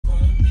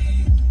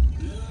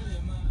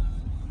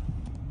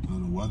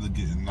weather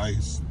getting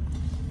nice.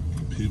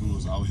 And people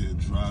was out here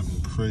driving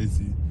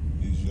crazy.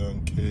 These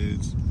young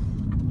kids.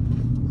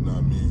 You know what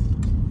I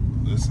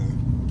mean?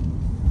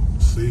 Listen,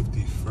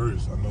 safety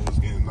first. I know it's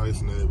getting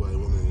nice and everybody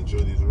want to enjoy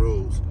these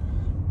roads.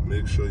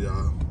 Make sure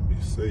y'all be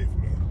safe,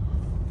 man.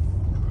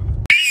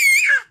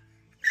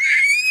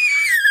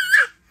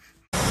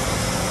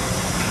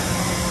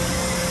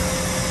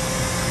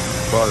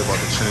 Probably about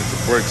to change the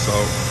brakes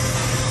out.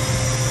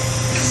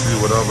 See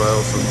whatever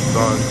else is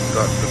done.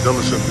 Got the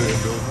dealership there,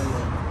 dude.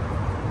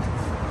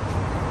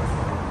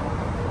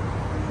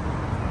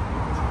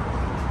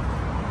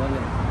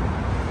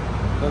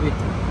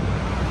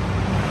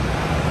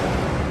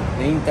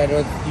 The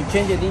interior, you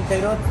change the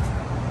interior?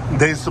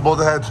 They supposed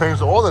to have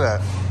changed all of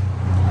that.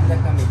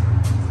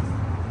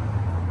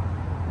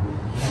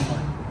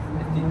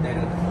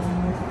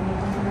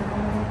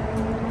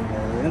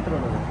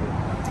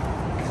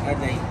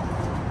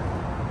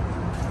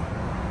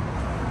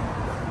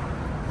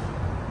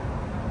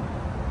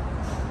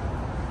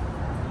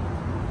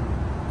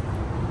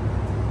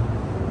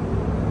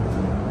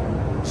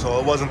 So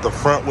it wasn't the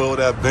front wheel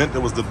that bent, it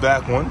was the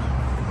back one.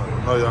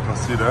 I know y'all can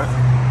see that.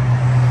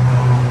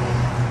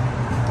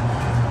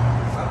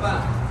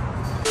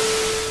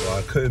 So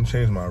I couldn't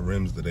change my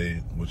rims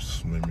today,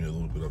 which made me a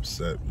little bit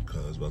upset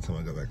because by the time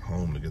I got back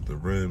home to get the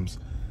rims,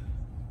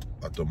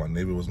 I thought my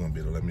neighbor was gonna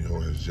be able to let me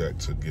hold his jack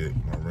to get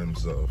my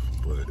rims off,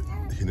 but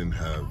he didn't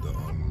have the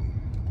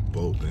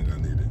bolt thing I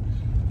needed.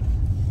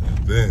 And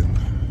then,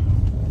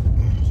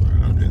 sorry, I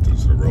gotta get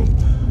this to the road.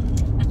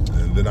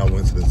 And then I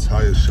went to the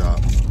tire shop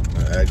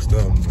and asked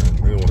them, and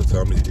they didn't want to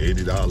tell me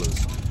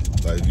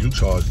 $80. Like, you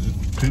charge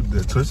people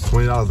that touch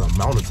 $20 a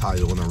mount of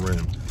tire on a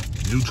rim.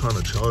 You trying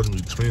to charge me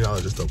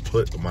 $20 just to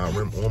put my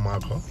rim on my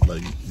car?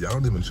 Like, y'all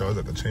don't even charge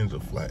like to change the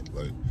flat.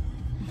 Like,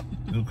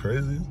 you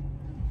crazy?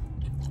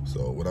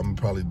 So what I'm gonna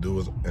probably do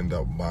is end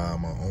up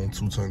buying my own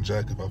 2-ton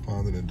jack if I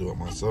find it and do it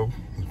myself.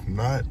 If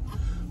not,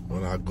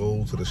 when I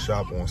go to the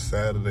shop on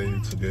Saturday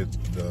to get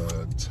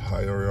the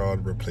tire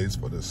yard replaced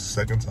for the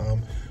second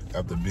time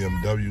after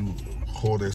BMW called their